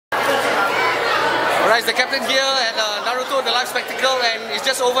Alright, the captain here at Naruto, the live spectacle, and it's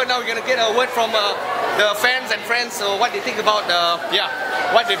just over now. We're gonna get a word from the fans and friends, so what they think about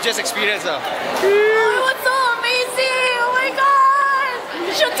what they've just experienced. Oh, it was so amazing! Oh my god!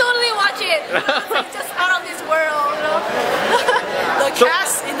 You should totally watch it. It's like just out of this world, you know? The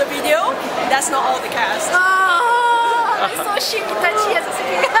cast in the video, that's not all the cast. Oh, it's so shit Itachi as a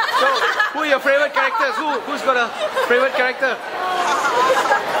kid. So, who are your favorite characters? Who's got a favorite character?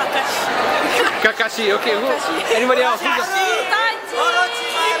 Kakashi, okay. Who? Anybody else? Itachi!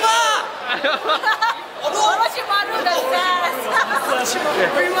 Orochimaru the best!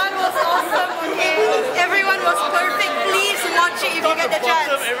 Everyone was awesome, okay? Everyone was perfect. Please watch it if you get the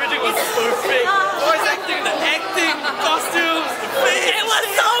chance. Everything was perfect. Voice acting, the acting, the costumes, the face. It was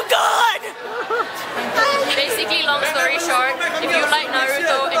so good! Basically, long story short, if you like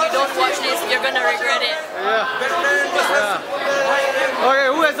Naruto and you don't watch this, you're gonna regret it.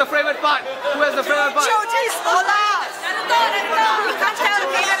 Okay, who has the favorite part? Who has the favorite part? Choji's Ola! Naruto! You can't tell the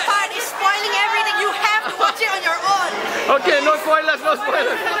favorite part. It's spoiling everything. You have to watch it on your own. Okay, no spoilers, no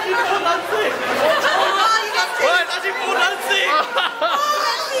spoilers. What? The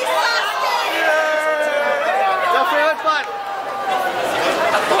favorite part?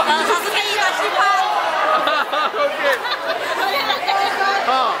 Okay.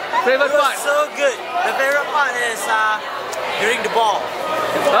 Favorite part? So good. The favorite part is during the ball.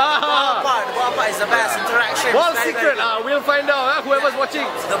 The ball part is the best interaction. Ball secret. We'll find out. Whoever's watching.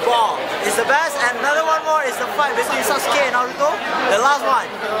 The ball is the best, and another one more is the fight between Sasuke and Naruto. The last one.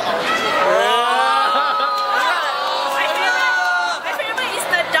 My favorite is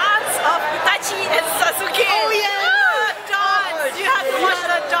the dance of Itachi and Sasuke. Oh yeah! The dance. You have to watch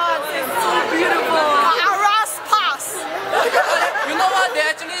the dance. It's so beautiful. Aras pass. You know what? They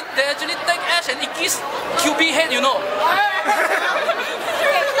actually take Ash and Ikki's QB head, you know.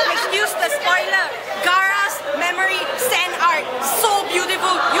 Excuse the spoiler. Gaara's memory sand art. So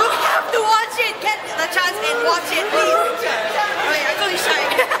beautiful. You have to watch it. Get the chance and watch it, please.